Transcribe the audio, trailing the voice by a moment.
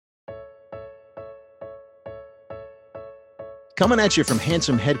Coming at you from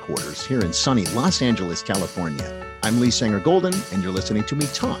handsome headquarters here in sunny Los Angeles, California. I'm Lee Sanger Golden, and you're listening to me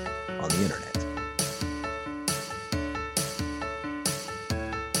talk on the internet.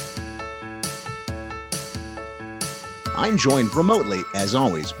 I'm joined remotely, as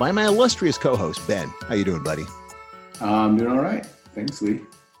always, by my illustrious co-host, Ben. How you doing, buddy? I'm doing all right. Thanks, Lee.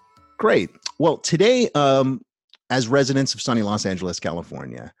 Great. Well, today, as residents of sunny Los Angeles,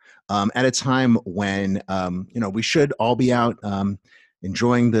 California, at a time when, we should all be out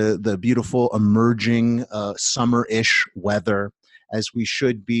enjoying the beautiful emerging summer-ish weather, as we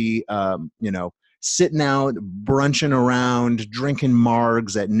should be, sitting out, brunching around, drinking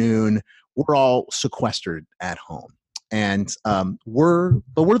margs at noon. We're all sequestered at home. And we're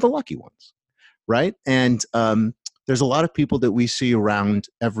the lucky ones, right? And there's a lot of people that we see around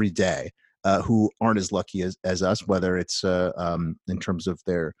every day who aren't as lucky as us, whether it's in terms of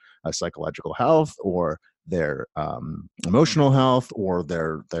their psychological health or their emotional health or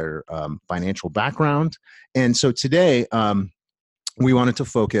their financial background. And so today we wanted to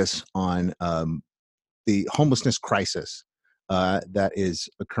focus on the homelessness crisis that is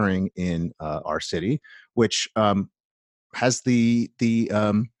occurring in our city, which has the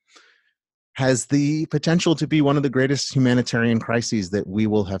potential to be one of the greatest humanitarian crises that we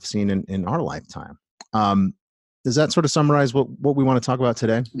will have seen in our lifetime. Does that sort of summarize what we want to talk about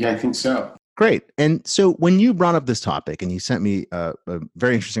today? Yeah, I think so. Great. And so when you brought up this topic and you sent me a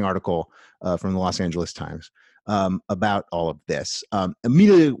very interesting article from the Los Angeles Times about all of this,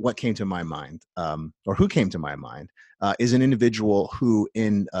 immediately what came to my mind, or who came to my mind, is an individual who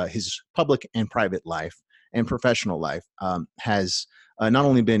in his public and private life and professional life has not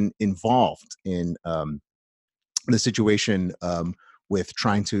only been involved in the situation with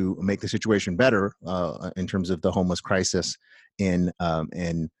trying to make the situation better in terms of the homeless crisis in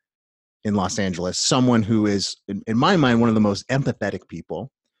Los Angeles, someone who is, in my mind, one of the most empathetic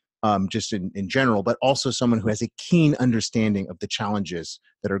people, just in general, but also someone who has a keen understanding of the challenges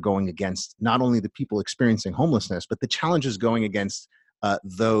that are going against not only the people experiencing homelessness, but the challenges going against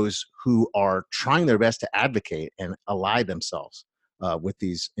those who are trying their best to advocate and ally themselves with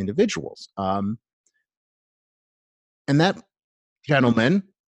these individuals. And that gentleman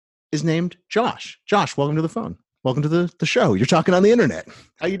is named Josh. Josh, welcome to the phone. Welcome to the show. You're talking on the internet.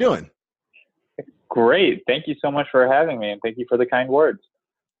 How you doing? Great. Thank you so much for having me, and thank you for the kind words.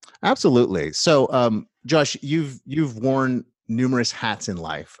 Absolutely. So, Josh, you've worn numerous hats in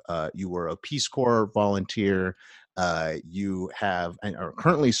life. You were a Peace Corps volunteer. You have and are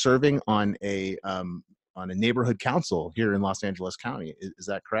currently serving on a neighborhood council here in Los Angeles County. Is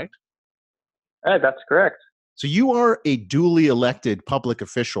that correct? That's correct. So you are a duly elected public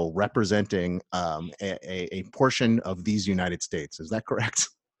official representing a portion of these United States. Is that correct?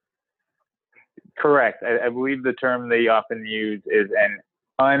 Correct. I believe the term they often use is an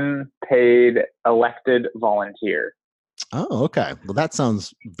unpaid elected volunteer. Oh, okay. Well, that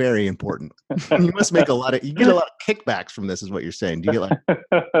sounds very important. You must make you get a lot of kickbacks from this, is what you're saying. Do you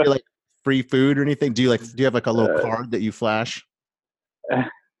get like free food or anything? Do you have like a little card that you flash?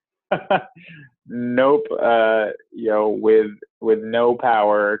 Nope. With no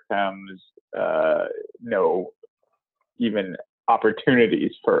power comes no even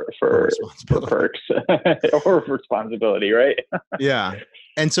opportunities for perks or responsibility, right? Yeah.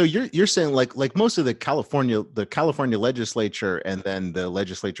 And so you're saying like most of the California legislature and then the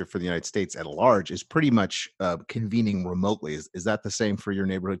legislature for the United States at large is pretty much convening remotely. Is that the same for your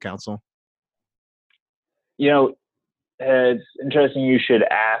neighborhood council? It's interesting you should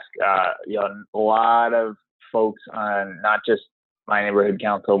ask. A lot of folks on not just my neighborhood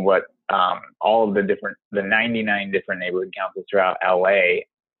council, but all of the 99 different neighborhood councils throughout LA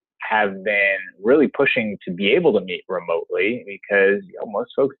have been really pushing to be able to meet remotely because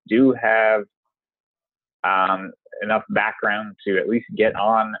most folks do have enough background to at least get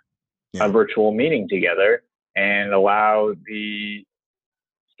on a virtual meeting together and allow the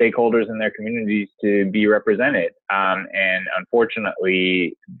stakeholders in their communities to be represented. And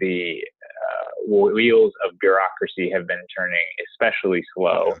unfortunately, the wheels of bureaucracy have been turning especially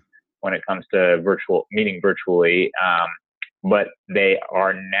slow when it comes to meeting virtually. But they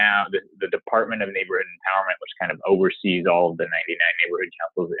are now, the Department of Neighborhood Empowerment, which kind of oversees all of the 99 neighborhood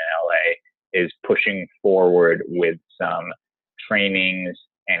councils in LA, is pushing forward with some trainings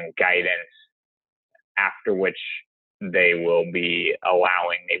and guidance, after which they will be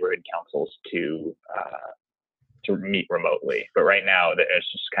allowing neighborhood councils to meet remotely. But right now,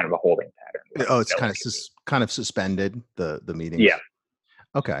 it's just kind of a holding pattern. Oh, it's kind of suspended the meetings. Yeah.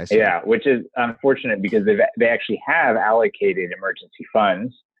 Okay. Yeah, which is unfortunate because they actually have allocated emergency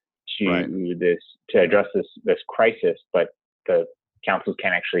funds to address this crisis, but the councils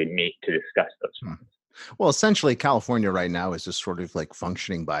can't actually meet to discuss those funds. Well, essentially, California right now is just sort of like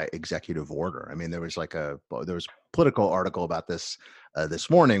functioning by executive order. I mean, there was a political article about this this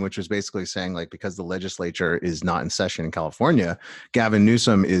morning, which was basically saying, like, because the legislature is not in session in California, Gavin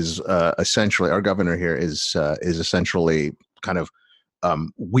Newsom is essentially, our governor here is essentially kind of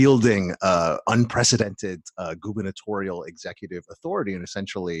wielding unprecedented gubernatorial executive authority and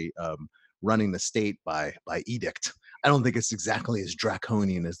essentially running the state by edict. I don't think it's exactly as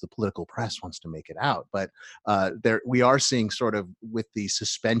draconian as the political press wants to make it out, but there we are seeing, sort of with the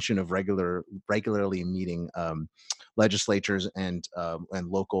suspension of regularly meeting legislatures and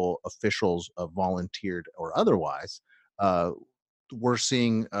local officials, volunteered or otherwise, we're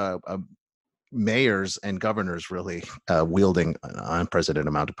seeing mayors and governors really wielding an unprecedented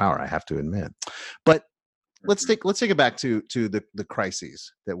amount of power, I have to admit. But let's take it back to the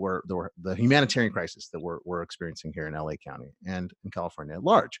crises that were the humanitarian crisis that we're experiencing here in LA County and in California at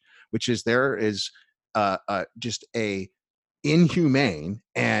large, which is there is just a inhumane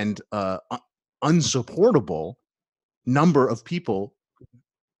and unsupportable number of people who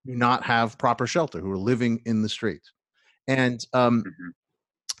do not have proper shelter, who are living in the streets, and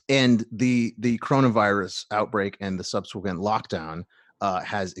and the coronavirus outbreak and the subsequent lockdown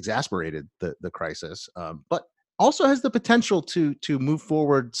has exacerbated the crisis, but also has the potential to move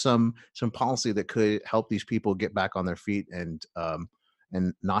forward some policy that could help these people get back on their feet and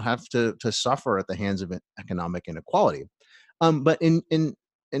not have to suffer at the hands of economic inequality. But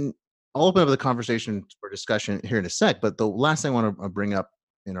I'll open up the conversation for discussion here in a sec. But the last thing I want to bring up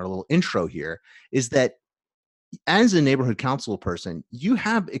in our little intro here is that as a neighborhood council person, you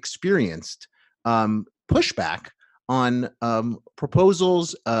have experienced pushback on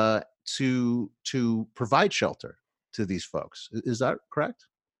proposals to provide shelter to these folks. Is that correct?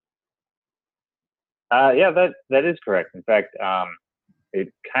 Yeah, that is correct. In fact,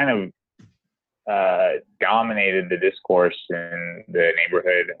 it kind of dominated the discourse in the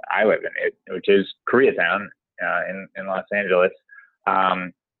neighborhood I live in, which is Koreatown in Los Angeles.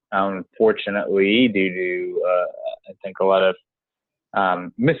 Unfortunately, due to I think a lot of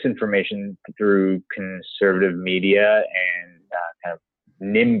misinformation through conservative media and kind of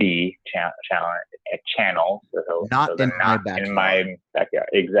NIMBY channels. So in my backyard.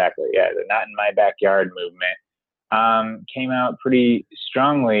 Exactly. Yeah, the Not in My Backyard movement came out pretty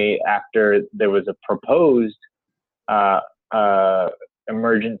strongly after there was a proposed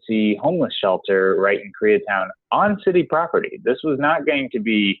emergency homeless shelter right in Koreatown on city property. This was not going to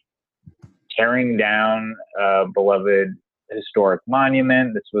be tearing down a beloved historic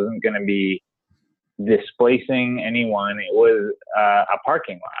monument. This wasn't going to be displacing anyone. It was a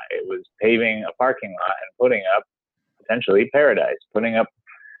parking lot. It was paving a parking lot and putting up potentially paradise, putting up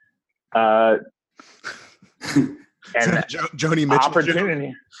and Joni Mitchell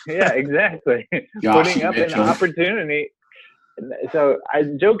opportunity. Yeah, exactly. Putting up an opportunity. So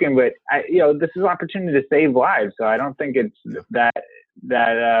I'm joking, but this is an opportunity to save lives. So I don't think it's that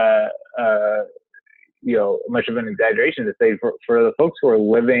much of an exaggeration to say for the folks who are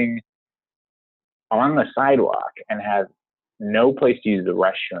living on the sidewalk and have no place to use the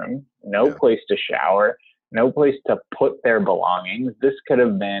restroom, no place to shower, no place to put their belongings. This could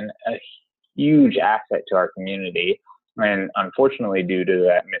have been a huge asset to our community. And unfortunately, due to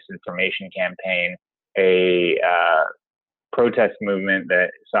that misinformation campaign, a protest movement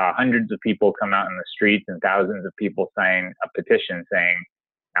that saw hundreds of people come out in the streets and thousands of people sign a petition saying,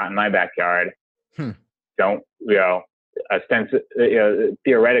 "Not in my backyard." Don't,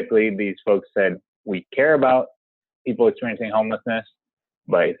 theoretically, these folks said, we care about people experiencing homelessness,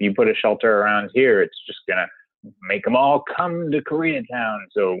 but if you put a shelter around here, it's just going to make them all come to Koreatown.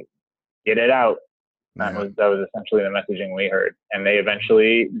 So get it out. That was essentially the messaging we heard. And they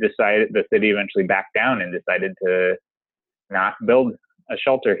the city eventually backed down and decided to not build a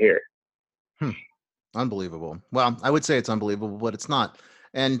shelter here. Unbelievable. Well, I would say it's unbelievable, but it's not.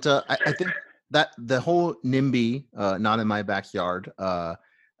 And I think that the whole NIMBY, not in my backyard,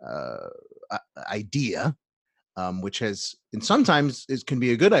 idea, which has, and sometimes it can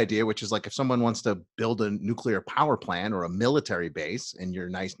be a good idea, which is like if someone wants to build a nuclear power plant or a military base in your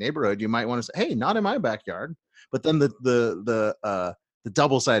nice neighborhood, you might want to say, "Hey, not in my backyard." But then the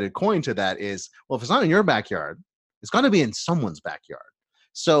double-sided coin to that is, well, if it's not in your backyard, it's got to be in someone's backyard.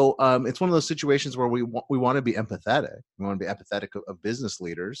 So it's one of those situations where we want to be empathetic. We want to be empathetic of business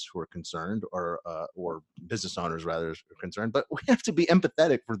leaders who are concerned, or business owners rather are concerned. But we have to be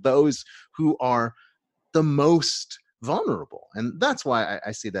empathetic for those who are the most vulnerable, and that's why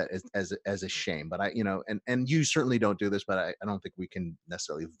I see that as a shame. But and you certainly don't do this, but I don't think we can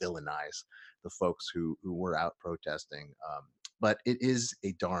necessarily villainize the folks who were out protesting. But it is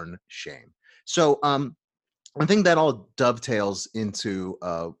a darn shame. So I think that all dovetails into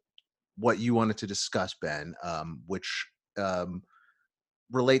what you wanted to discuss, Ben, which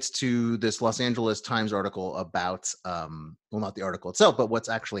relates to this Los Angeles Times article about, well, not the article itself, but what's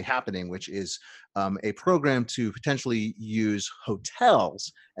actually happening, which is a program to potentially use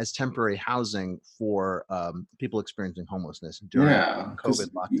hotels as temporary housing for people experiencing homelessness during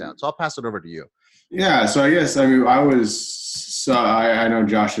COVID lockdown. So I'll pass it over to you. Yeah, so I know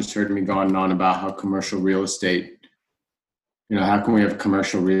Josh has heard me go on and on about how commercial real estate, how can we have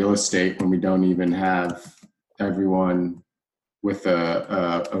commercial real estate when we don't even have everyone with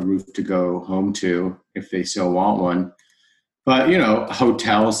a roof to go home to if they still want one. But,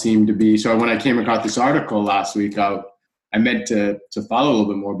 hotels seem to be, so when I came across this article last week, I meant to follow a little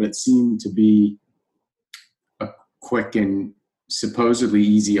bit more, but it seemed to be a quick and supposedly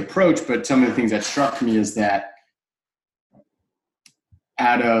easy approach. But some of the things that struck me is that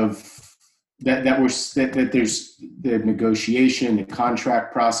that there's the negotiation, the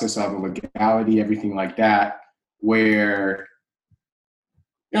contract process, all the legality, everything like that, where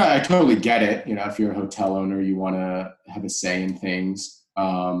I totally get it. If you're a hotel owner, you want to have a say in things.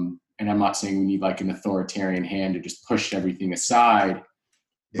 And I'm not saying we need like an authoritarian hand to just push everything aside,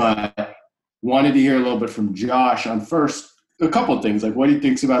 but wanted to hear a little bit from Josh on first, a couple of things, like what he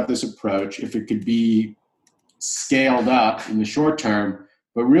thinks about this approach, if it could be scaled up in the short term,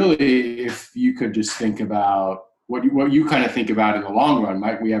 but really if you could just think about what you kind of think about in the long run.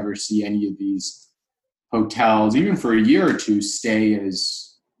 Might we ever see any of these hotels, even for a year or two, stay as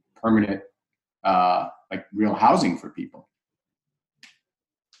permanent, like real housing for people?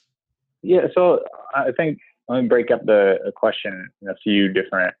 Yeah, so I think let me break up the question in a few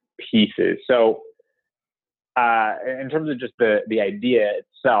different pieces. So in terms of just the idea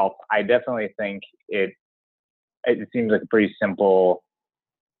itself, I definitely think it seems like a pretty simple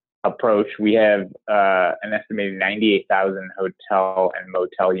approach. We have an estimated 98,000 hotel and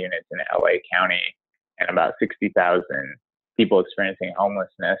motel units in LA County and about 60,000 people experiencing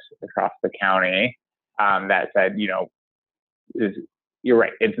homelessness across the county. That said, you're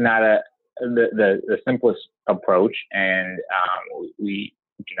right. It's not the simplest approach, and we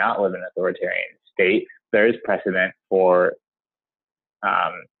do not live in an authoritarian state. There is precedent for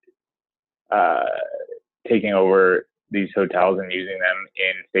taking over these hotels and using them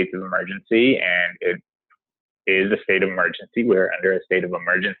in states of emergency, and it is a state of emergency. We're under a state of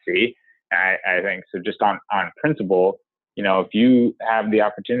emergency. I think so. Just on principle, if you have the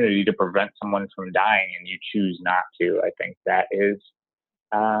opportunity to prevent someone from dying and you choose not to, I think that is,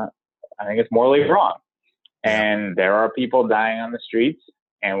 I think it's morally wrong. And there are people dying on the streets,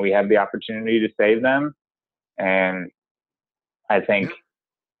 and we have the opportunity to save them. And I think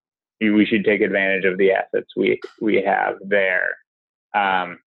we should take advantage of the assets we have there.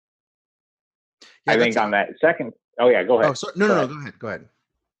 I think on that second. Oh yeah, go ahead. Oh, sorry. No, go ahead.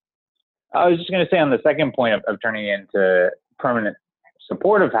 I was just going to say on the second point of turning it into permanent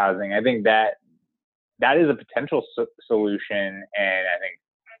supportive housing, I think that is a potential solution, and I think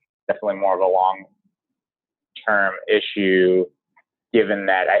definitely more of a long-term issue, given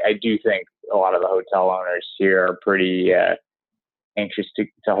that I do think a lot of the hotel owners here are pretty anxious to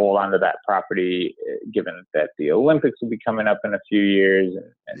hold on to that property, given that the Olympics will be coming up in a few years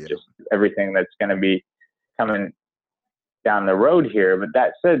and just everything that's going to be coming down the road here. But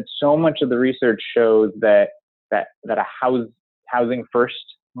that said, so much of the research shows that a housing first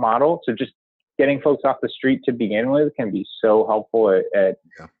model, so just getting folks off the street to begin with, can be so helpful at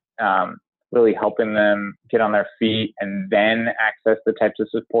really helping them get on their feet and then access the types of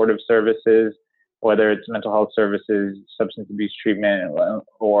supportive services, whether it's mental health services, substance abuse treatment,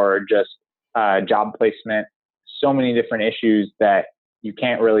 or just job placement. So many different issues that you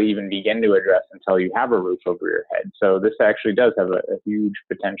can't really even begin to address until you have a roof over your head. So this actually does have a huge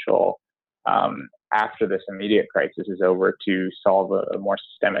potential after this immediate crisis is over to solve a more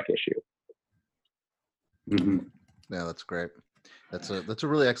systemic issue. Mm-hmm. Yeah, that's great. That's a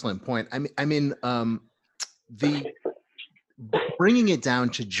really excellent point. I mean, the bringing it down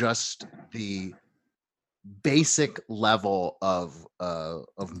to just the basic level of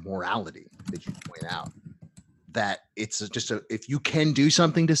morality that you point out, that it's just if you can do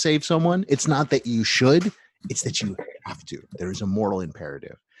something to save someone, it's not that you should, it's that you have to. There is a moral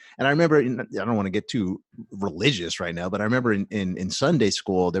imperative. And I remember, I don't want to get too religious right now, but I remember in Sunday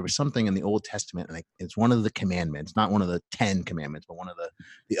school, there was something in the Old Testament, and it's one of the commandments, not one of the 10 commandments, but one of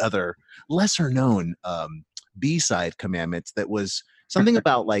the other lesser known B-side commandments that was something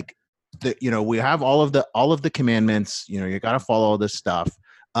about like the, we have all of the commandments, you got to follow all this stuff.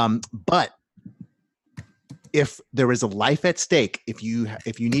 But if there is a life at stake, if you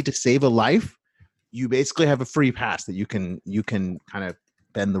need to save a life, you basically have a free pass that you can kind of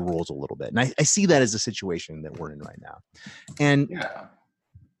bend the rules a little bit. And I see that as a situation that we're in right now. And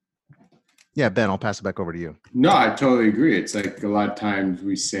yeah, Ben, I'll pass it back over to you. No, I totally agree. It's like a lot of times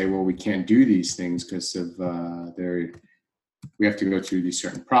we say, well, we can't do these things because of we have to go through these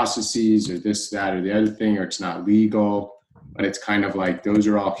certain processes or this, that, or the other thing, or it's not legal. But it's kind of like those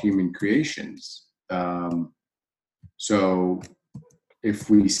are all human creations. So if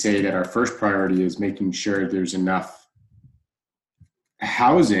we say that our first priority is making sure there's enough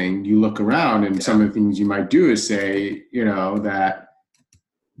housing, you look around and some of the things you might do is say, that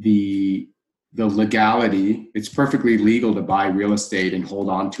the legality, it's perfectly legal to buy real estate and hold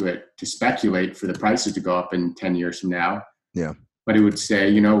on to it to speculate for the prices to go up in 10 years from now. Yeah. But it would say,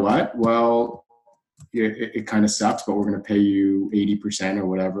 you know what? Well, it kind of sucks, but we're going to pay you 80% or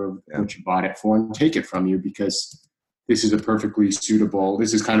whatever what you bought it for and take it from you because this is a perfectly suitable,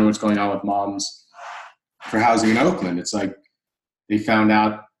 this is kind of what's going on with moms for housing in Oakland. It's like they found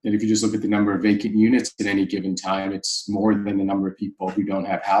out that if you just look at the number of vacant units at any given time, it's more than the number of people who don't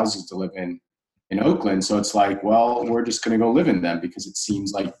have houses to live in Oakland. So it's like, well, we're just going to go live in them because it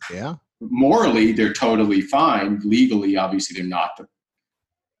seems like morally they're totally fine. Legally, obviously, they're not.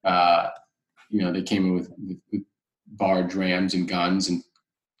 They came in with barred rams and guns and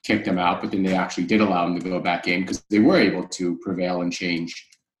kicked them out, but then they actually did allow them to go back in because they were able to prevail and change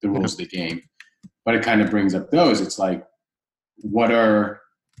the rules of the game. But it kind of brings up those. It's like, they're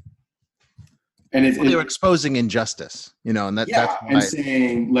exposing injustice, and that's and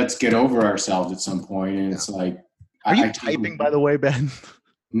saying let's get over ourselves at some point. And it's like, are you typing, by the way, Ben?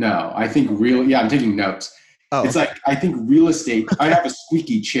 No, I think I'm taking notes. Oh, it's like I think real estate. I have a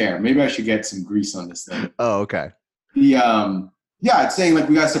squeaky chair. Maybe I should get some grease on this thing. Oh, okay. It's saying like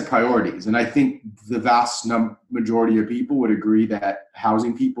we got to set priorities, and I think the vast majority of people would agree that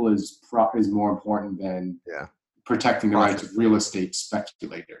housing people is more important than protecting the rights of real estate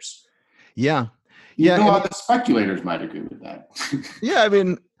speculators. Yeah. A lot of speculators might agree with that. Yeah, I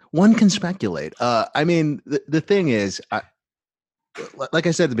mean, one can speculate. The thing is, like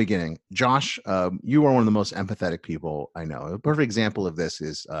I said at the beginning, Josh, you are one of the most empathetic people I know. A perfect example of this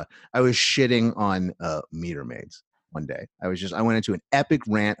is I was shitting on meter maids one day. I went into an epic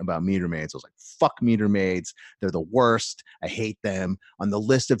rant about meter maids. I was like, fuck meter maids. They're the worst. I hate them. On the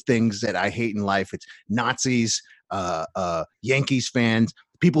list of things that I hate in life, it's Nazis, Yankees fans,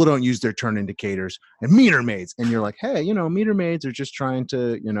 people who don't use their turn indicators, and meter maids. And you're like, hey, meter maids are just trying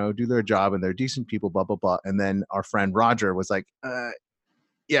to, do their job and they're decent people, blah, blah, blah. And then our friend Roger was like,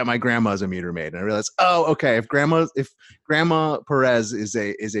 yeah, my grandma's a meter maid. And I realized, oh, okay. If Grandma Perez is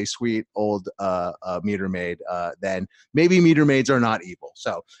a sweet old meter maid, then maybe meter maids are not evil.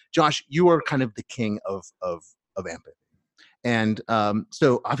 So Josh, you are kind of the king of empathy. And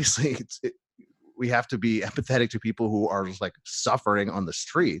so obviously we have to be empathetic to people who are just like suffering on the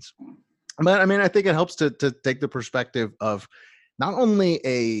streets. But I mean, I think it helps to take the perspective of not only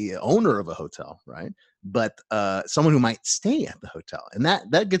a owner of a hotel, right, but someone who might stay at the hotel. And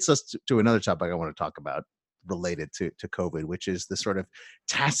that gets us to another topic I want to talk about related to COVID, which is the sort of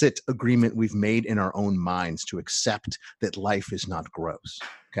tacit agreement we've made in our own minds to accept that life is not gross.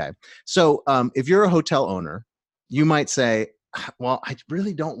 Okay. So if you're a hotel owner, you might say, well, I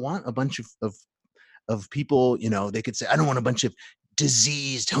really don't want a bunch of people, they could say, I don't want a bunch of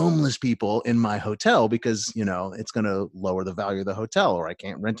diseased homeless people in my hotel because, it's going to lower the value of the hotel, or I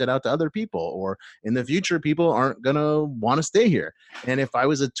can't rent it out to other people, or in the future, people aren't going to want to stay here. And if I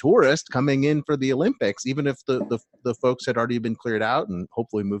was a tourist coming in for the Olympics, even if the folks had already been cleared out and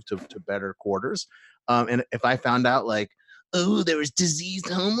hopefully moved to better quarters, and if I found out like, oh, there was diseased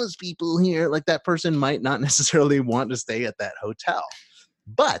homeless people here, like that person might not necessarily want to stay at that hotel.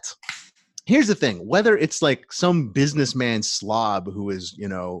 But here's the thing, whether it's like some businessman slob who is,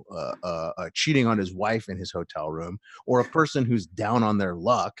 cheating on his wife in his hotel room, or a person who's down on their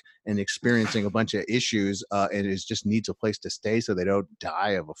luck and experiencing a bunch of issues and just needs a place to stay so they don't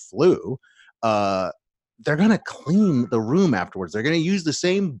die of a flu, they're going to clean the room afterwards. They're going to use the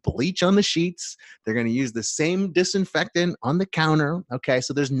same bleach on the sheets. They're going to use the same disinfectant on the counter. Okay,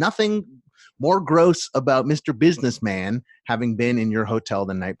 so there's nothing more gross about Mr. Businessman having been in your hotel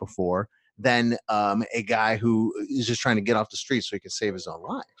the night before than a guy who is just trying to get off the street so he can save his own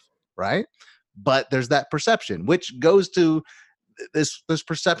life, right? But there's that perception, which goes to this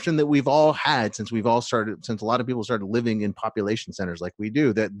perception that we've all had since a lot of people started living in population centers like we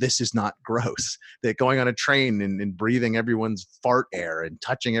do, that this is not gross, that going on a train and breathing everyone's fart air and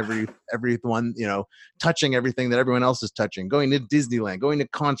touching everyone, touching everything that everyone else is touching, going to Disneyland, going to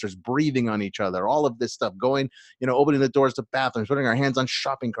concerts, breathing on each other, all of this stuff, going, opening the doors to bathrooms, putting our hands on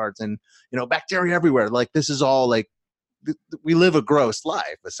shopping carts, and, bacteria everywhere. Like, this is all like, we live a gross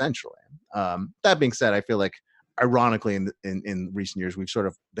life, essentially. That being said, I feel like, ironically, in recent years, we've sort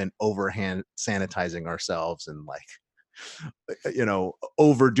of been overhand sanitizing ourselves and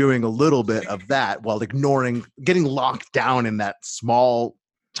overdoing a little bit of that, while getting locked down in that small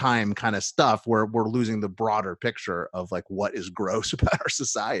time kind of stuff, where we're losing the broader picture of like what is gross about our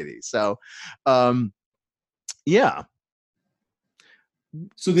society. So, yeah.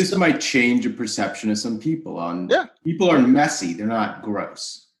 So this might change a perception of some people people are messy. They're not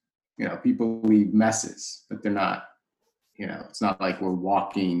gross. People leave messes, but they're not, it's not like we're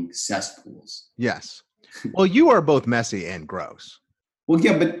walking cesspools. Yes. Well, you are both messy and gross. Well,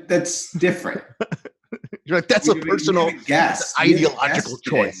 yeah, but that's different. You're like, that's a personal, ideological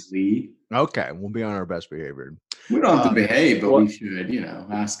choice. Lee. Okay, we'll be on our best behavior. We don't have to behave, but we should,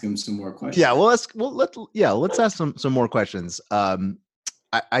 ask him some more questions. Yeah, let's ask some more questions. I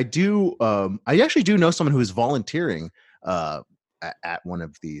actually do know someone who is volunteering at one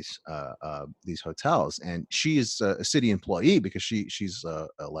of these hotels, and she is a city employee because she's a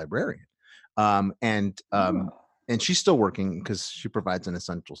librarian, and she's still working because she provides an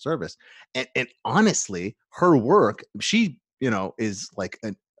essential service. And honestly, her work, she is like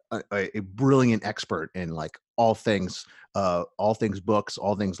a brilliant expert in like all things books,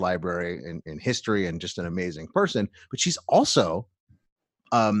 all things library and history, and just an amazing person. But she's also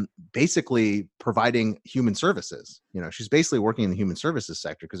basically providing human services. She's basically working in the human services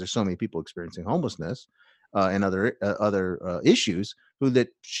sector because there's so many people experiencing homelessness and other issues that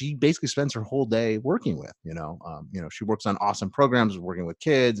she basically spends her whole day working with. She works on awesome programs, working with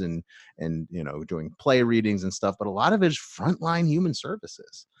kids and doing play readings and stuff. But a lot of it is frontline human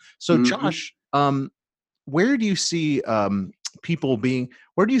services. So, Josh, where do you see people being?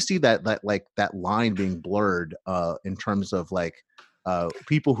 Where do you see that line being blurred in terms of like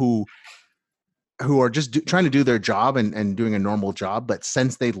people who are just trying to do their job and doing a normal job, but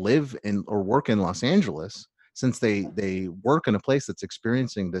since they live in or work in Los Angeles, since they work in a place that's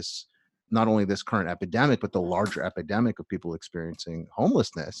experiencing this, not only this current epidemic, but the larger epidemic of people experiencing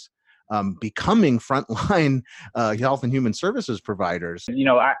homelessness, becoming frontline health and human services providers.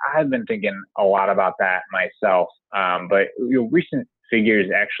 I have been thinking a lot about that myself, but recent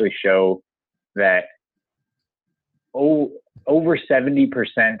figures actually show that over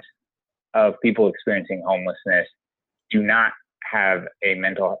 70% of people experiencing homelessness do not have a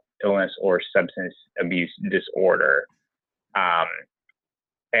mental illness or substance abuse disorder.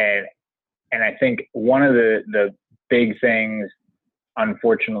 And I think one of the big things,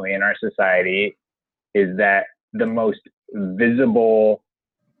 unfortunately, in our society is that the most visible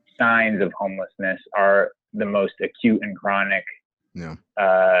signs of homelessness are the most acute and chronic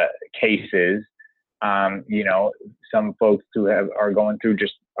cases. Some folks who are going through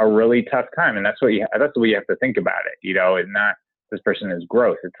just a really tough time, and that's the way you have to think about it. It's not this person is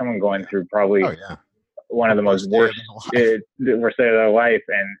gross. It's someone going through probably one of the most worst day of their life,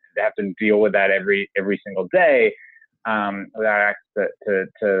 and they have to deal with that every single day without access to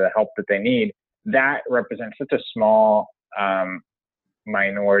the help that they need. That represents such a small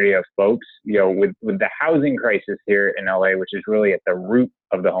minority of folks. With the housing crisis here in LA, which is really at the root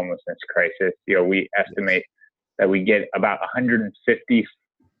of the homelessness crisis, we estimate that we get about 150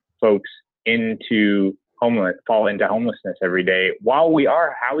 folks fall into homelessness every day, while we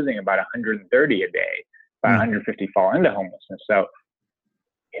are housing about 130 a day. About 150 fall into homelessness. So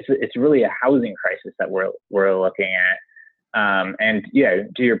it's really a housing crisis that we're looking at. And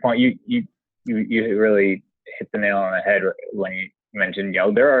to your point, you really hit the nail on the head when you mentioned,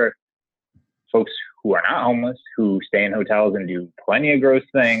 there are folks who are not homeless, who stay in hotels and do plenty of gross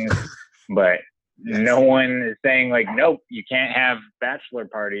things, but no one is saying like, nope, you can't have bachelor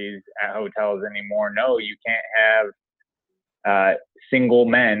parties at hotels anymore. No, you can't have single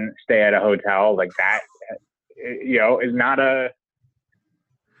men stay at a hotel. Like that, is not a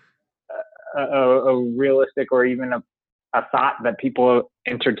realistic or even a thought that people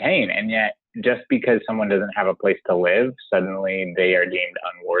entertain. And yet, just because someone doesn't have a place to live, suddenly they are deemed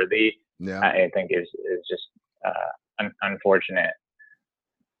unworthy. I think is just unfortunate.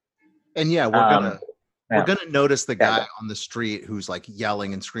 And we're gonna notice the guy on the street who's like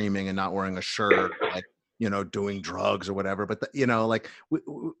yelling and screaming and not wearing a shirt, like doing drugs or whatever. But like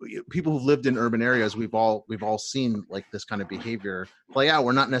people who've lived in urban areas, we've all seen like this kind of behavior play out.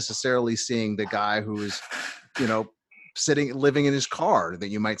 We're not necessarily seeing the guy who's, living in his car that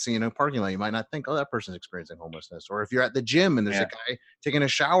you might see in a parking lot. You might not think, oh, that person's experiencing homelessness. Or if you're at the gym and there's a guy taking a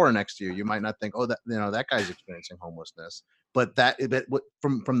shower next to you, you might not think, oh, that guy's experiencing homelessness. But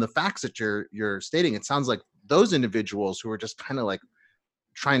from the facts that you're stating, it sounds like those individuals who are just kind of like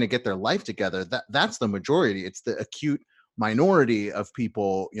trying to get their life together, that's the majority. It's the acute minority of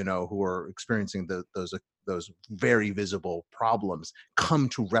people, who are experiencing those very visible problems come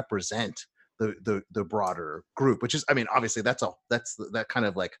to represent the broader group, which is, I mean, obviously that kind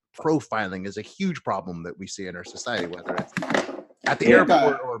of like profiling is a huge problem that we see in our society, whether it's at the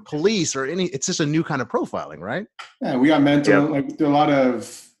airport or police or it's just a new kind of profiling, right? Yeah, we got mental, like there are a lot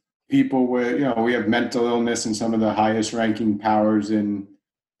of people where, we have mental illness in some of the highest ranking powers in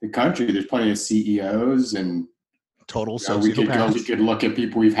the country. There's plenty of CEOs and total we could look at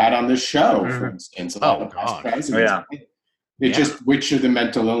people we've had on this show, for instance. A lot of past presidents. It's just which of the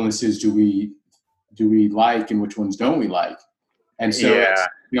mental illnesses do we like and which ones don't we like? And so it's,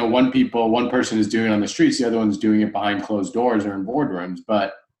 one person is doing it on the streets, the other one's doing it behind closed doors or in boardrooms,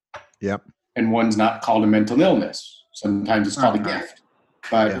 but and one's not called a mental illness. Sometimes it's called a gift,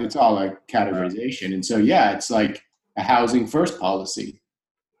 but it's all like categorization. And so it's like a housing first policy.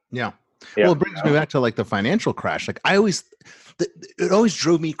 Yeah. Well, it brings me back to like the financial crash. Like it always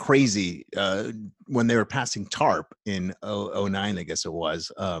drove me crazy when they were passing TARP in 2009, I guess it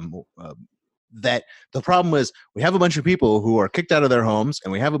was, that the problem was we have a bunch of people who are kicked out of their homes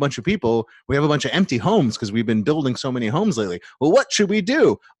and we have a bunch of empty homes because we've been building so many homes lately. Well, what should we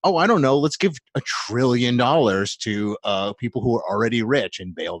do? Oh, I don't know. Let's give $1 trillion to people who are already rich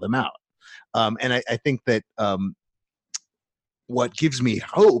and bail them out. And I think that what gives me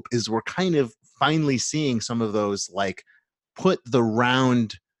hope is we're kind of finally seeing some of those like put the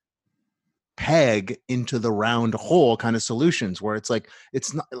round peg into the round hole kind of solutions where it's like,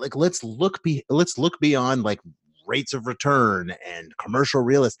 it's not like, let's look beyond like rates of return and commercial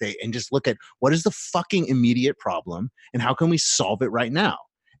real estate and just look at what is the fucking immediate problem and how can we solve it right now?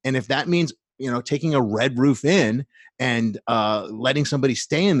 And if that means, taking a red roof in and letting somebody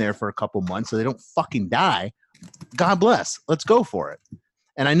stay in there for a couple months so they don't fucking die, God bless. Let's go for it.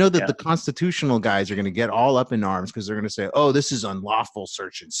 And I know that the constitutional guys are going to get all up in arms because they're going to say, oh, this is unlawful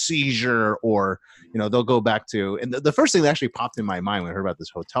search and seizure, or, they'll go back to, and the first thing that actually popped in my mind when I heard about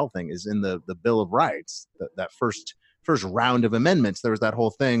this hotel thing is in the Bill of Rights, that first round of amendments, there was that whole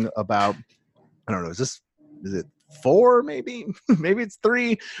thing about, I don't know, is it 4, maybe it's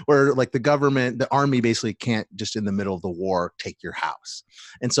 3, where like the army basically can't just in the middle of the war take your house.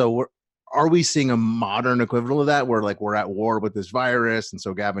 And so are we seeing a modern equivalent of that where like we're at war with this virus and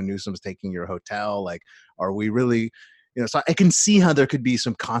so Gavin Newsom's taking your hotel? Like, are we really, so I can see how there could be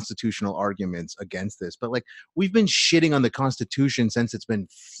some constitutional arguments against this, but like we've been shitting on the Constitution since it's been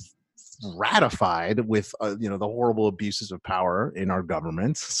ratified with the horrible abuses of power in our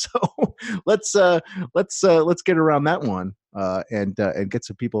government. So let's get around that one and get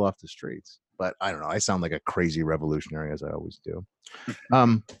some people off the streets. But I don't know. I sound like a crazy revolutionary as I always do.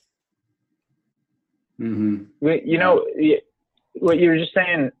 Mm-hmm. What you were just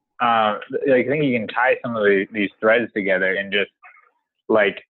saying, I think you can tie some of these threads together and just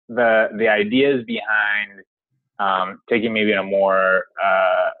like the ideas behind taking maybe a more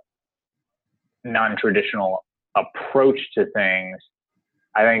non-traditional approach to things.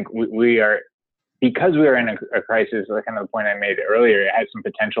 I think we are, because we are in a crisis, like kind of the point I made earlier, it has some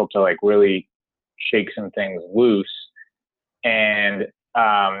potential to like really shake some things loose. And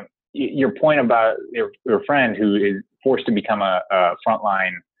your point about your friend who is forced to become a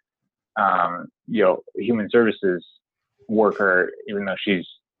frontline, human services worker, even though she's,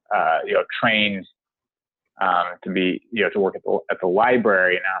 trained to be, to work at the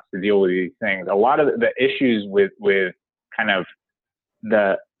library and has to deal with these things. A lot of the issues with kind of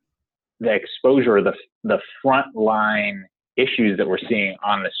the exposure, the frontline issues that we're seeing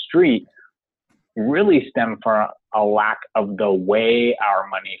on the street really stem from a lack of the way our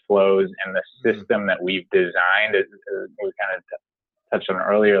money flows and the system that we've designed. As we kind of touched on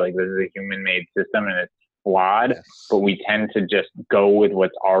earlier, like this is a human-made system and it's flawed, but we tend to just go with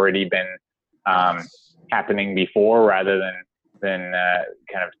what's already been happening before rather than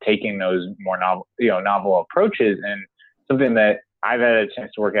kind of taking those more novel approaches. And something that I've had a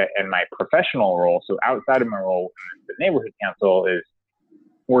chance to work at in my professional role, so outside of my role in the neighborhood council, is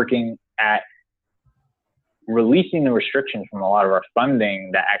working at releasing the restrictions from a lot of our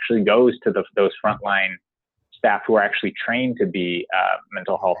funding that actually goes to those frontline staff who are actually trained to be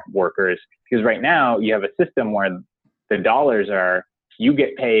mental health workers. Because right now you have a system where the dollars are, you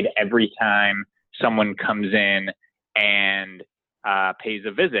get paid every time someone comes in and pays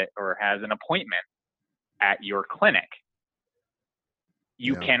a visit or has an appointment at your clinic.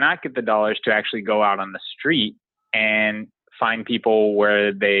 You cannot get the dollars to actually go out on the street and find people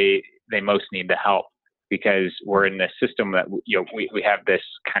where they most need the help, because we're in this system that we have this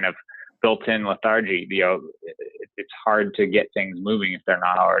kind of built-in lethargy. It's hard to get things moving if they're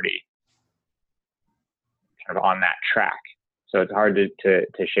not already kind of on that track. So it's hard to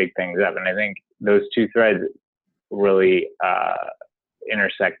shake things up. And I think those two threads really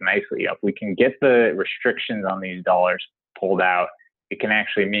intersect nicely. If we can get the restrictions on these dollars pulled out, it can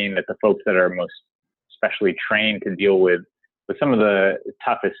actually mean that the folks that are most specially trained to deal with some of the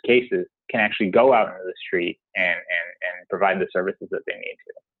toughest cases can actually go out into the street and provide the services that they need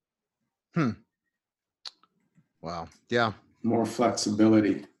to. Wow. Yeah. More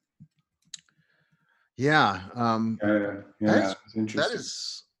flexibility. Yeah. It's interesting.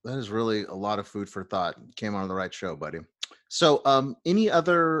 That is really a lot of food for thought. Came on the right show, buddy. So, any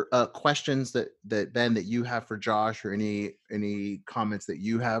other questions that Ben, that you have for Josh, or any comments that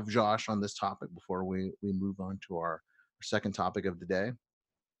you have, Josh, on this topic before we move on to our second topic of the day?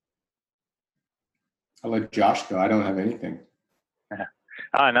 I'll let Josh go. I don't have anything.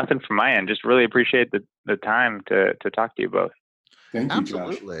 Nothing from my end. Just really appreciate the time to talk to you both. Thank you,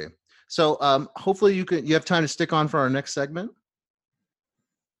 Absolutely. Josh. So hopefully you have time to stick on for our next segment.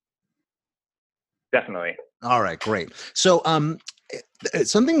 Definitely. All right, great. So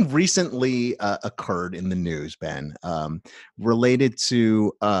something recently occurred in the news, Ben, related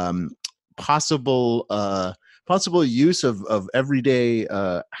to possible use of everyday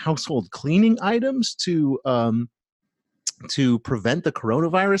household cleaning items to prevent the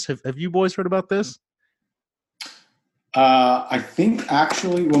coronavirus. Have you boys heard about this? I think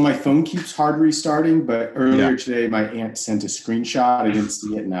actually, my phone keeps hard restarting, but earlier today my aunt sent a screenshot. I didn't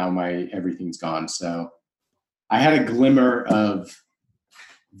see it. Now everything's gone. So I had a glimmer of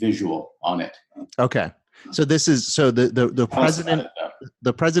visual on it. Okay. So this is the president.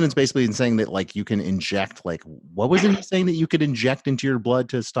 The president's basically saying that, like, you can inject, like, what was it saying that you could inject into your blood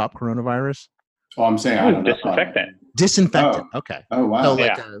to stop coronavirus? Oh, I'm saying I don't know. Disinfectant. Okay. Oh, wow.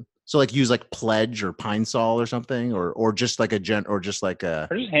 So so use like Pledge or Pine Sol or something, or just like he started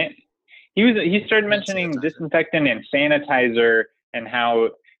mentioning disinfectant and sanitizer, and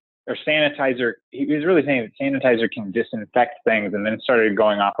sanitizer. He was really saying that sanitizer can disinfect things, and then started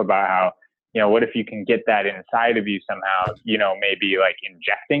going off about how, what if you can get that inside of you somehow, maybe like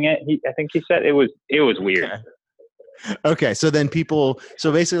injecting it. I think he said it was weird. Okay. So then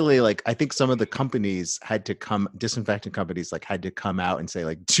basically, like, I think some of the companies disinfectant companies had to come out and say,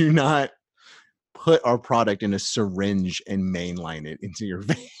 like, do not put our product in a syringe and mainline it into your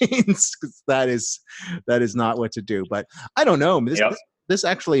veins, because that is not what to do. But I don't know. This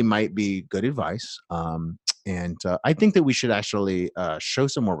actually might be good advice. And I think that we should actually show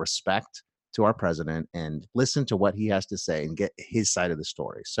some more respect to our president and listen to what he has to say and get his side of the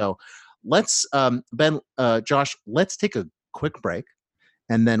story. So let's, Josh, let's take a quick break,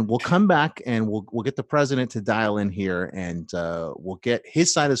 and then we'll come back and we'll get the president to dial in here, and we'll get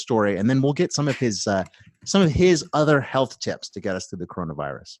his side of the story, and then we'll get some of his other health tips to get us through the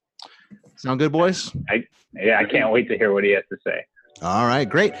coronavirus. Sound good, boys? I can't wait to hear what he has to say. All right,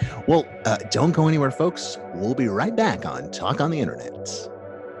 great. Well, don't go anywhere, folks. We'll be right back on Talk on the Internet.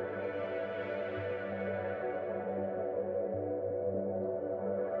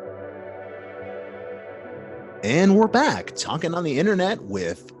 And we're back talking on the internet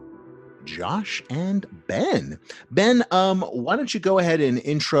with Josh and Ben. Ben, why don't you go ahead and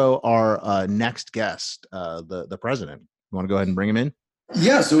intro our next guest, the president? You want to go ahead and bring him in?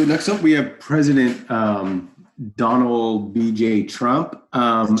 Yeah. So next up, we have President Donald B.J. Trump.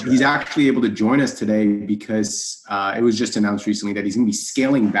 He's actually able to join us today because it was just announced recently that he's going to be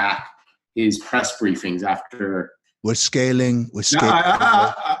scaling back his press briefings after. We're scaling.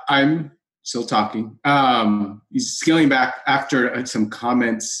 I'm still talking. He's scaling back after some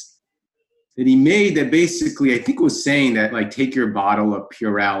comments that he made that basically, I think, was saying that, like, take your bottle of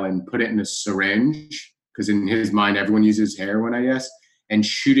Purell and put it in a syringe, because in his mind, everyone uses heroin, I guess, and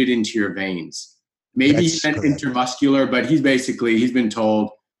shoot it into your veins. Maybe he meant intermuscular, but he's been told,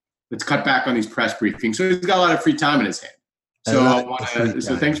 let's cut back on these press briefings. So he's got a lot of free time in his hand. So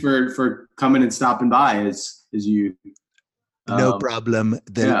thanks for coming and stopping by as you. No problem.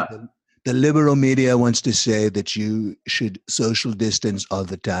 The liberal media wants to say that you should social distance all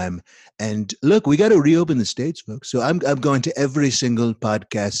the time. And look, we got to reopen the states, folks. So I'm going to every single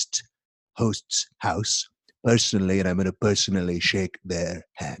podcast host's house personally, and I'm going to personally shake their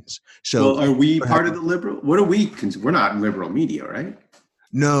hands. So, Well, are we for part of having- the liberal? What are we? We're not liberal media, right?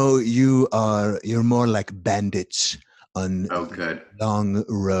 no, you're more like bandits on Oh, the good. long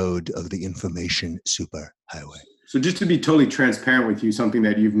road of the information superhighway. So just to be totally transparent with you, something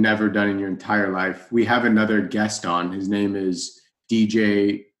that you've never done in your entire life, we have another guest on. His name is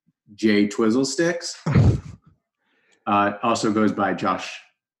DJ J Twizzlesticks. Also goes by Josh.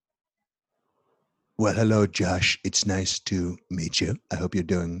 Well, hello, Josh. It's nice to meet you. I hope you're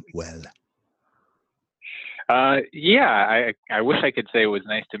doing well. Yeah, I wish I could say it was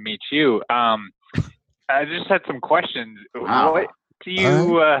nice to meet you. I just had some questions. Wow. What do you?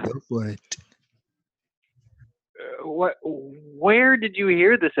 Go for it. Where did you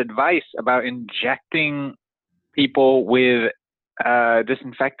hear this advice about injecting people with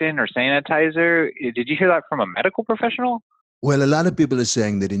disinfectant or sanitizer? Did you hear that from a medical professional? Well, a lot of people are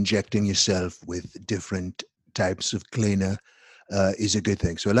saying that injecting yourself with different types of cleaner is a good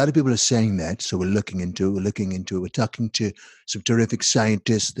thing. So a lot of people are saying that. So we're looking into it. We're talking to some terrific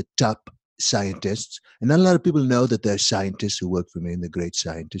scientists, the top scientists. And not a lot of people know that there are scientists who work for me and they're great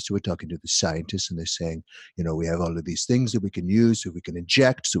scientists. So we're talking to the scientists and they're saying, we have all of these things that we can use, so we can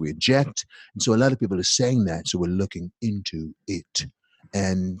inject, so we inject. And so a lot of people are saying that. So we're looking into it.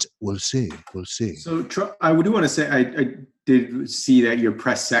 And we'll see. So I do want to say I did see that your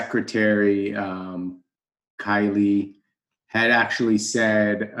press secretary, Kylie, had actually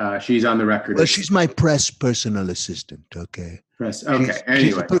said she's on the record. Well, she's my press personal assistant, okay? Okay,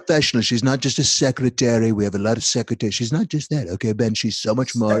 she's a professional. She's not just a secretary. We have a lot of secretaries. She's not just that, okay, Ben? She's so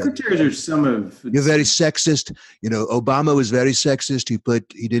much more. Secretaries are some of... You're very sexist. Obama was very sexist.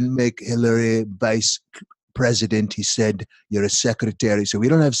 He didn't make Hillary vice president. He said, you're a secretary. So we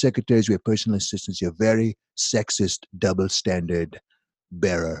don't have secretaries. We have personal assistants. You're very sexist, double standard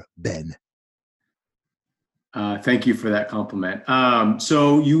bearer, Ben. Thank you for that compliment.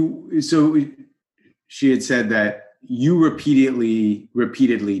 So she had said that you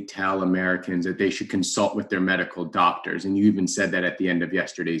repeatedly tell Americans that they should consult with their medical doctors, and you even said that at the end of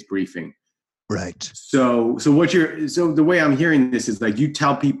yesterday's briefing. Right. So the way I'm hearing this is like you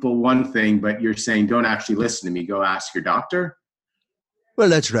tell people one thing, but you're saying don't actually listen to me. Go ask your doctor. Well,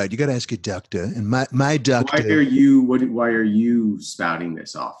 that's right. You got to ask your doctor, and my doctor. Why are you spouting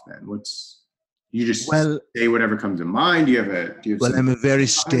this off then? You just say whatever comes to mind. I'm a very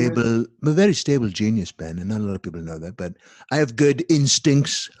stable genius, Ben, and not a lot of people know that, but I have good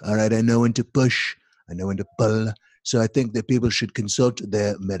instincts. All right. I know when to push. I know when to pull. So I think that people should consult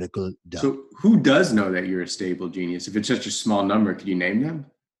their medical doctor. So who does know that you're a stable genius? If it's such a small number, could you name them?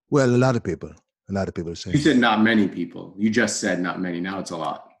 Well, a lot of people are saying. You said not many people. You just said not many. Now it's a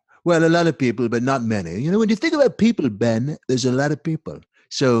lot. Well, a lot of people, but not many. When you think about people, Ben, there's a lot of people.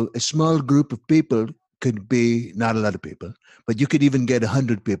 So a small group of people could be not a lot of people, but you could even get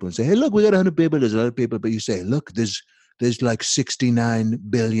 100 people and say, hey, look, we got 100 people. There's a lot of people. But you say, look, there's like 69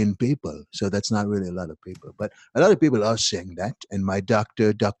 billion people. So that's not really a lot of people. But a lot of people are saying that. And my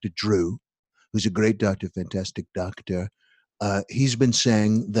doctor, Dr. Drew, who's a great doctor, fantastic doctor, he's been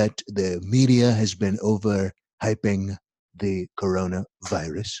saying that the media has been overhyping the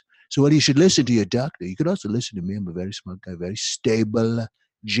coronavirus. So you should listen to your doctor. You could also listen to me. I'm a very smart guy, very stable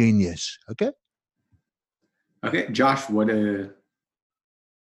genius. Okay? Okay. Josh, would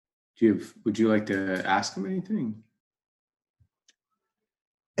you like to ask him anything?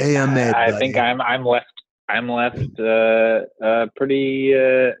 Hey, Ahmed, I think I'm left pretty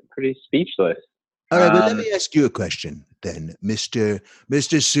speechless. All right, well, let me ask you a question then, Mr.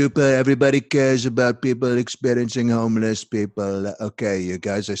 Super. Everybody cares about people experiencing homeless people. Okay, you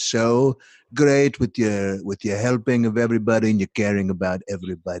guys are so great with your helping of everybody and you're caring about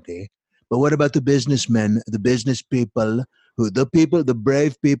everybody. But what about the businessmen, the business people, the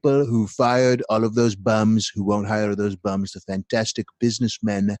brave people who fired all of those bums, who won't hire those bums, the fantastic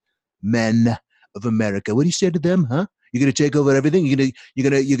businessmen, men of America? What do you say to them, huh? You're going to take over everything. You're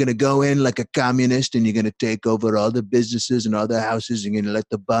going to go in like a communist, and you're going to take over all the businesses and all the houses. You're going to let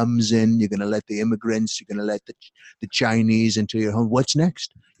the bums in. You're going to let the immigrants. You're going to let the Chinese into your home. What's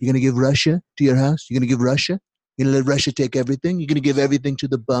next? You're going to give Russia to your house. You're going to give Russia. You're going to let Russia take everything. You're going to give everything to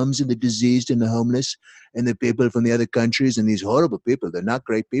the bums and the diseased and the homeless and the people from the other countries and these horrible people. They're not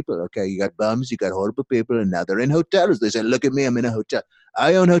great people. Okay, you got bums, you got horrible people, and now they're in hotels. They say, "Look at me, I'm in a hotel."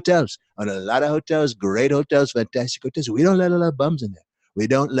 I own hotels. I own a lot of hotels, great hotels, fantastic hotels. We don't let a lot of bums in there. We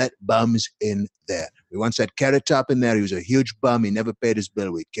don't let bums in there. We once had Carrot Top in there. He was a huge bum. He never paid his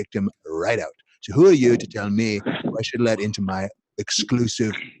bill. We kicked him right out. So who are you to tell me who I should let into my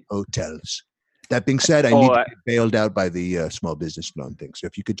exclusive hotels? That being said, I need to be bailed out by the small business loan thing. So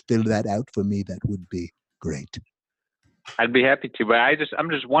if you could fill that out for me, that would be great. I'd be happy to, but I'm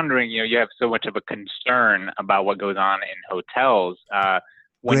just wondering, you have so much of a concern about what goes on in hotels.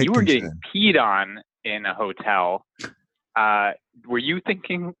 When Great you were getting concern. peed on in a hotel, were you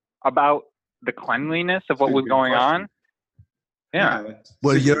thinking about the cleanliness of what That's a was good going question. on? Yeah. Well, that's a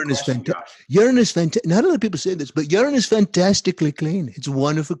good urine is question, fantastic. Josh. Urine is fantastic. Not a lot of people say this, but urine is fantastically clean. It's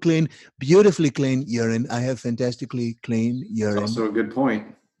wonderful clean, beautifully clean urine. I have fantastically clean That's urine. also a good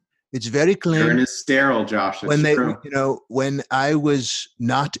point. It's very clean. Urine is sterile, Josh. That's true. When I was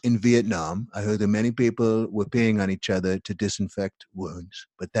not in Vietnam, I heard that many people were peeing on each other to disinfect wounds,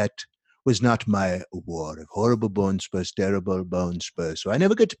 but that was not my war. Horrible bone spurs, terrible bone spurs. So I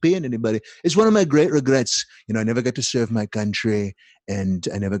never got to pee on anybody. It's one of my great regrets. I never got to serve my country, and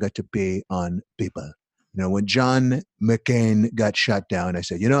I never got to pee on people. When John McCain got shot down, I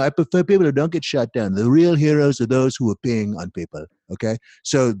said, I prefer people who don't get shot down. The real heroes are those who are peeing on people. Okay.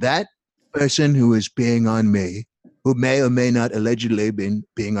 So that person who is peeing on me, who may or may not allegedly been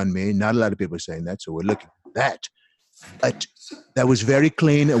peeing on me, not a lot of people are saying that. So we're looking at that. But that was very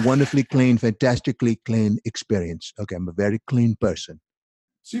clean, a wonderfully clean, fantastically clean experience. Okay. I'm a very clean person.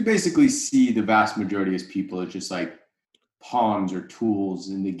 So you basically see the vast majority of people as just like pawns or tools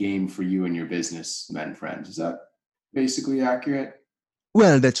in the game for you and your businessmen friends. Is that basically accurate?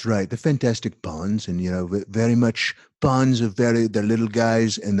 Well, that's right. The fantastic pawns, and very much pawns are they're little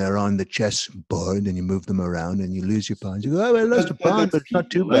guys, and they're on the chess board, and you move them around, and you lose your pawns. You go, oh, I lost a pawn, but it's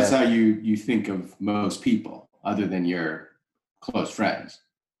not too bad. That's how you think of most people, other than your close friends.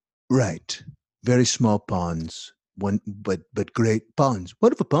 Right. Very small pawns. But great pawns.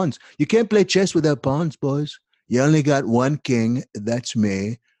 Wonderful pawns. You can't play chess without pawns, boys. You only got one king, that's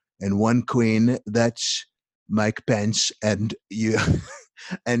me, and one queen, that's Mike Pence, and you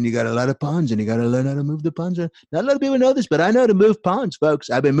and you got a lot of pawns, and you got to learn how to move the pawns. Not a lot of people know this, but I know how to move pawns, folks.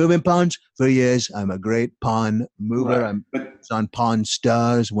 I've been moving pawns for years. I'm a great pawn mover. Right. It's on Pawn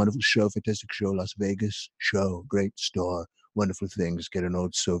Stars, wonderful show, fantastic show, Las Vegas show, great store, wonderful things. Get an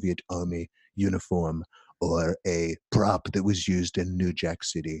old Soviet Army uniform or a prop that was used in New Jack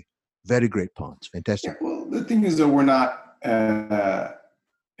City. Very great pawns, fantastic. Yeah, well, the thing is, though, we're not a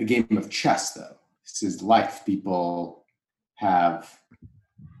game of chess, though. This is life. People have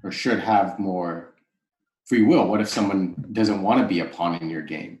or should have more free will. What if someone doesn't want to be a pawn in your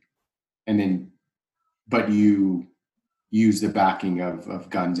game, but you use the backing of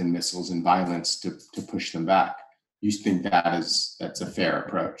guns and missiles and violence to push them back? You think that's a fair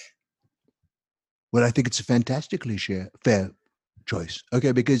approach? Well, I think it's a fantastically fair choice.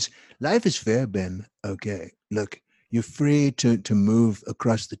 Okay, because life is fair, Ben. Okay, look, you're free to move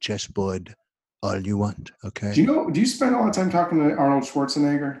across the chessboard all you want. Okay. Do you spend a lot of time talking to Arnold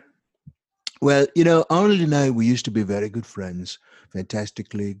Schwarzenegger? Well, Arnold and I, we used to be very good friends,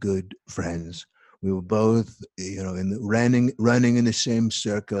 fantastically good friends. We were both, running in the same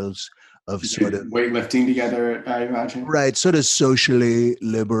circles of sort of weightlifting together, I imagine. Right, sort of socially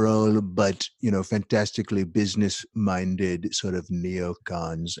liberal, but fantastically business-minded sort of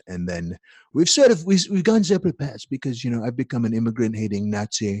neocons. And then we've gone separate paths because I've become an immigrant-hating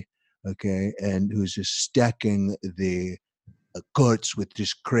Nazi, okay, and who's just stacking the courts with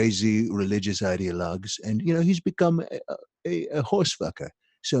just crazy religious ideologues, and he's become a horse fucker.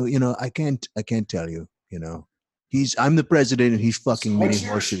 So I can't tell you. I'm the president, and he's fucking many horses.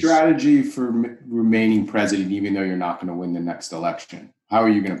 What's your strategy for remaining president, even though you're not going to win the next election? How are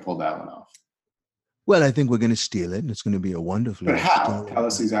you going to pull that one off? Well, I think we're going to steal it, and it's going to be a wonderful. But how? Tell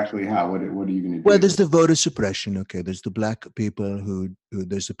us exactly how. What are you going to do? Well, there's the voter suppression. Okay, there's the black people who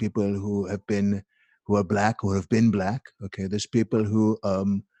there's the people who are black or have been black. Okay, there's people who are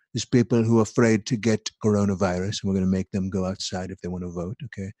afraid to get coronavirus, and we're going to make them go outside if they want to vote.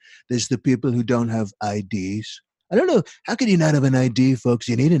 Okay, there's the people who don't have IDs. I don't know. How can you not have an ID, folks?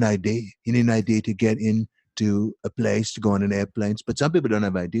 You need an ID. You need an ID to get into a place, to go on an airplane. But some people don't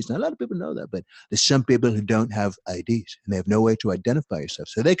have IDs. Now, a lot of people know that, but there's some people who don't have IDs, and they have no way to identify yourself.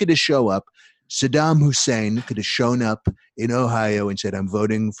 So they could just show up. Saddam Hussein could have shown up in Ohio and said, I'm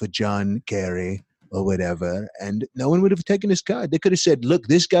voting for John Kerry or whatever, and no one would have taken his card. They could have said, look,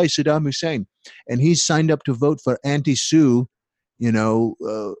 this guy Saddam Hussein, and he's signed up to vote for Auntie Sue,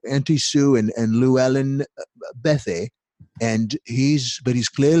 Auntie Sue and Llewellyn Bethe, and he's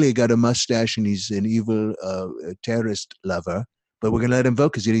clearly got a mustache, and he's an evil terrorist lover, but we're going to let him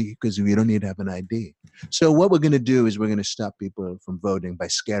vote because we don't need to have an ID. So what we're going to do is we're going to stop people from voting by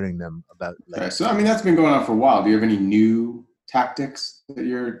scaring them about. Okay, so that's been going on for a while. Do you have any new tactics that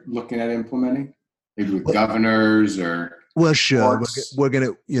you're looking at implementing? Maybe with governors or well, sure. courts? We're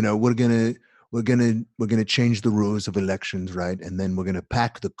gonna we're gonna change the rules of elections, right? And then we're gonna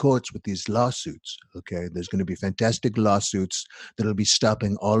pack the courts with these lawsuits. Okay, there's gonna be fantastic lawsuits that'll be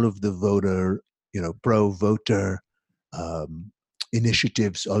stopping all of the voter, pro-voter um,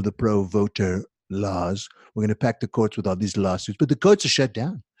 initiatives, all the pro-voter laws. We're gonna pack the courts with all these lawsuits, but the courts are shut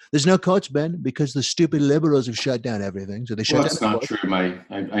down. There's no courts, Ben, because the stupid liberals have shut down everything. So they shut Well, down that's the not courts.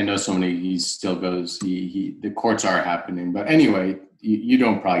 true. I know somebody. He still goes. The courts are happening, but anyway, you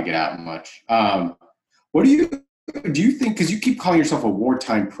don't probably get out much. What do you think? Because you keep calling yourself a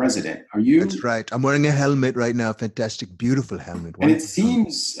wartime president. Are you? That's right. I'm wearing a helmet right now. Fantastic, beautiful helmet. And it Wonderful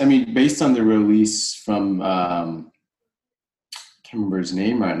helmet. seems, I mean, based on the release from, can't remember his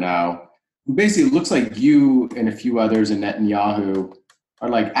name right now, who basically looks like you and a few others and Netanyahu are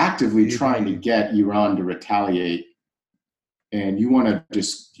like actively trying to get Iran to retaliate. And you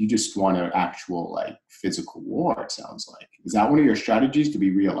just want an actual like physical war, it sounds like. Is that one of your strategies to be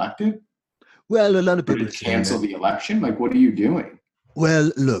reelected? Well, a lot of Or people to are saying cancel that. the election? Like, what are you doing?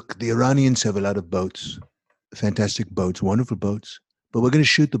 Well, look, the Iranians have a lot of boats, fantastic boats, wonderful boats. But we're going to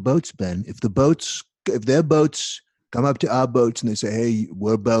shoot the boats, Ben. If their boats come up to our boats and they say, "Hey,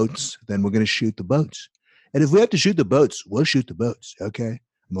 we're boats," then we're going to shoot the boats. And if we have to shoot the boats, we'll shoot the boats. Okay.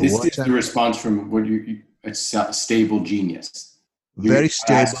 I'm a This is the wartime, response from what it's a stable genius. very I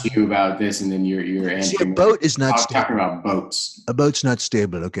stable. asked you about this, and then you're See, a answering. boat is not I'm stable. talking about boats. A boat's not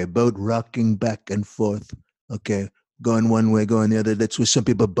stable. Okay. Boat rocking back and forth. Okay. Going one way, going the other. That's where some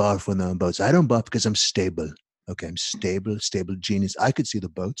people barf when they're on boats. I don't barf because I'm stable. Okay, I'm stable genius. I could see the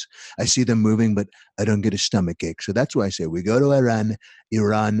boats. I see them moving, but I don't get a stomach ache. So that's why I say we go to Iran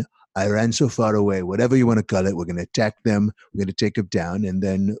so far away, whatever you want to call it, we're going to attack them. We're going to take them down. And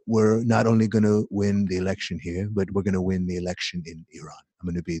then we're not only going to win the election here, but we're going to win the election in Iran. I'm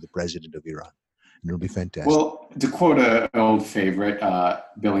going to be the president of Iran. And it'll be fantastic. Well, to quote an old favorite,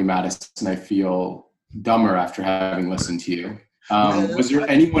 Billy Madison, I feel dumber after having listened to you. Was there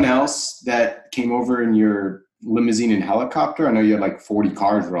anyone else that came over in your limousine and helicopter? I know you had like 40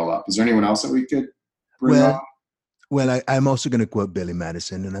 cars roll up. Is there anyone else that we could bring up? Well, I'm also going to quote Billy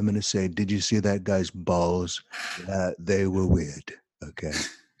Madison, and I'm going to say, did you see that guy's balls? They were weird. Okay.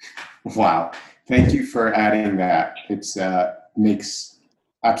 Wow. Thank you for adding that. It's makes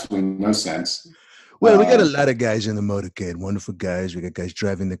absolutely no sense. Well, we got a lot of guys in the motorcade, wonderful guys. We got guys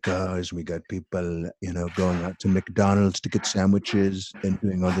driving the cars. We got people, going out to McDonald's to get sandwiches and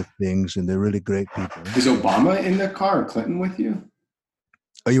doing other things, and they're really great people. Is Obama in the car or Clinton with you?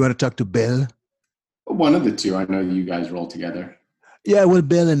 Oh, you want to talk to Bill? One of the two. I know you guys roll together. Yeah, well,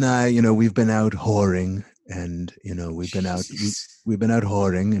 Bill and I, we've been out whoring, and we've been out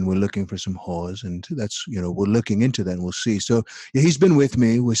whoring, and we're looking for some whores, and that's we're looking into that, and we'll see. So yeah, he's been with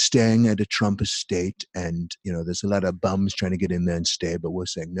me. We're staying at a Trump estate, and there's a lot of bums trying to get in there and stay, but we're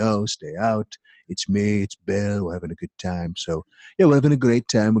saying no, stay out. It's me, it's Bill. We're having a good time. So yeah, we're having a great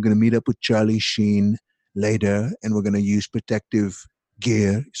time. We're going to meet up with Charlie Sheen later, and we're going to use protective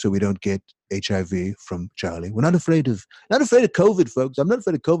gear so we don't get HIV from Charlie. We're not afraid of COVID, folks. I'm not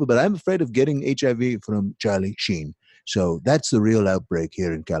afraid of COVID, but I'm afraid of getting HIV from Charlie Sheen. So that's the real outbreak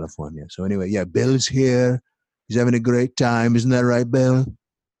here in California. So anyway, yeah, Bill's here. He's having a great time. Isn't that right, Bill?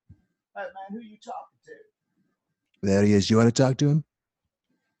 Hey, man, who are you talking to? There he is. You want to talk to him?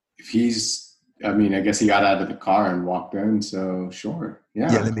 I guess he got out of the car and walked in. So sure.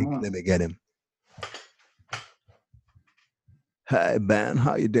 Yeah. Yeah, let me get him. Hey, Ben,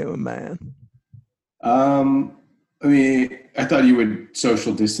 how you doing, man? I thought you would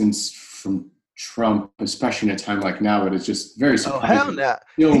social distance from Trump, especially in a time like now, but it's just very surprising. Oh, hell no.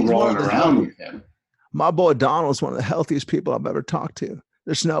 Still rolling around with him. My boy Donald's one of the healthiest people I've ever talked to.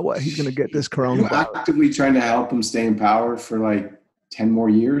 There's no way he's going to get this coronavirus. Are you actively trying to help him stay in power for like 10 more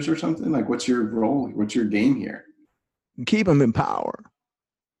years or something? Like, what's your role? What's your game here? Keep him in power.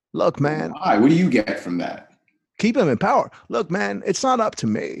 Look, man. Why? What do you get from that? Keep him in power. Look, man, it's not up to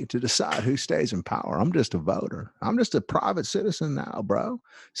me to decide who stays in power. I'm just a voter. I'm just a private citizen now, bro.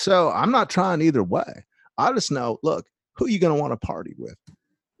 So I'm not trying either way. I just know, look, who you going to want to party with?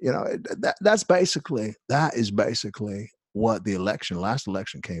 That is basically what the last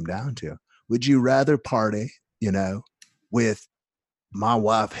election came down to. Would you rather party, with my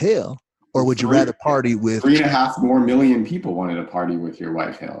wife Hill, or would you rather party with 3.5 million people wanted to party with your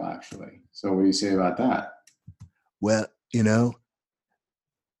wife Hill, actually. So what do you say about that? Well,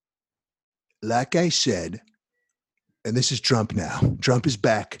 like I said, and this is Trump now. Trump is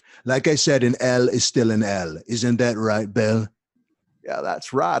back. Like I said, an L is still an L. Isn't that right, Bill? Yeah,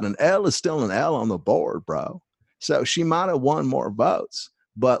 that's right. An L is still an L on the board, bro. So she might have won more votes,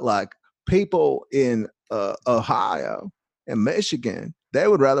 but like people in Ohio and Michigan they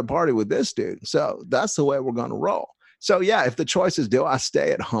would rather party with this dude. So that's the way we're going to roll. So yeah, if the choice is, do I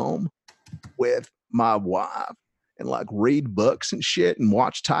stay at home with my wife and like read books and shit and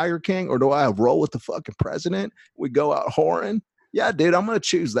watch Tiger King, or do I roll with the fucking president? We go out whoring. Yeah, dude, I'm going to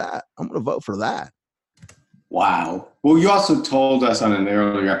choose that. I'm going to vote for that. Wow. Well, you also told us on an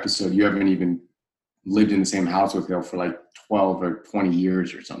earlier episode you haven't even lived in the same house with her for like 12 or 20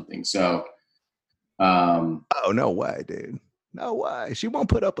 years or something. So, oh, no way, dude. No way. She won't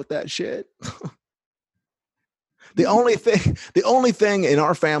put up with that shit. The only thing in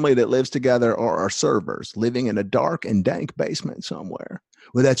our family that lives together are our servers living in a dark and dank basement somewhere.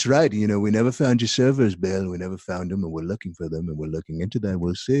 Well, that's right. You know, we never found your servers, Bill. We never found them, and we're looking for them, and we're looking into them.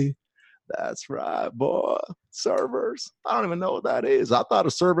 We'll see. That's right, boy. Servers. I don't even know what that is. I thought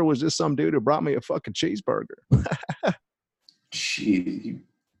a server was just some dude who brought me a fucking cheeseburger. Gee, you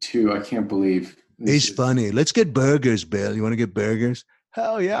two, I can't believe. He's funny. Let's get burgers, Bill. You want to get burgers?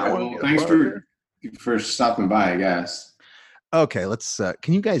 Hell yeah. Right, well, thanks for stopping by, I guess. Okay, let's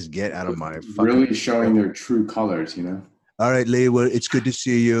can you guys get out of my fucking really showing their true colors, you know? All right, Lee, well, it's good to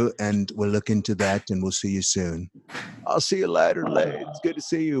see you, and we'll look into that, and we'll see you soon. I'll see you later, Lee. It's good to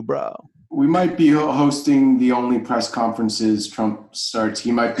see you, bro. We might be hosting the only press conferences Trump starts.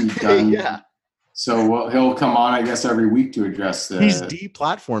 He might be done. Yeah. So he'll come on, I guess, every week to address the. He's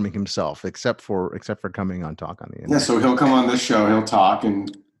deplatforming himself, except for coming on Talk on the Internet. Yeah, so he'll come on this show, he'll talk,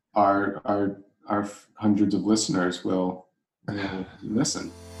 and our hundreds of listeners will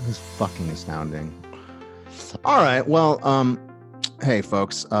listen. It's fucking astounding. All right, well, hey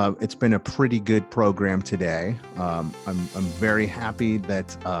folks, it's been a pretty good program today. I'm very happy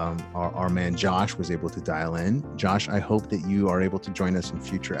that our man Josh was able to dial in. Josh, I hope that you are able to join us in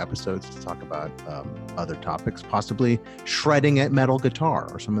future episodes to talk about other topics, possibly shredding at metal guitar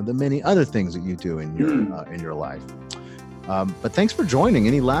or some of the many other things that you do in your life. But thanks for joining.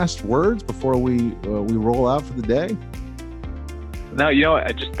 Any last words before we roll out for the day? No,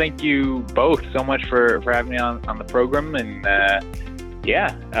 I just thank you both so much for having me on the program. And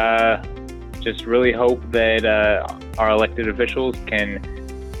just really hope that our elected officials can,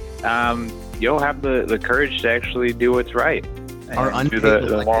 have the courage to actually do what's right and do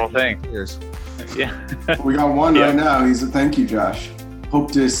the moral thing. Yeah. We got one right now. He's a thank you, Josh.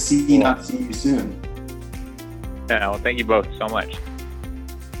 Hope to not see you soon. Yeah, well, thank you both so much.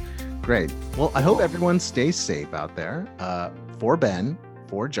 Great. Well, I hope everyone stays safe out there. For Ben,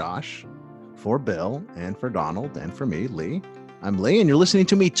 for Josh, for Bill, and for Donald, and for me, Lee. I'm Lee, and you're listening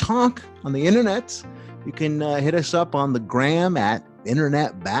to me talk on the internet. You can hit us up on the gram at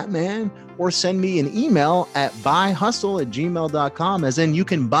Internet Batman, or send me an email at buyhustle@gmail.com, as in you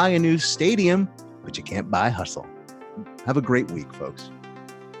can buy a new stadium, but you can't buy hustle. Have a great week, folks.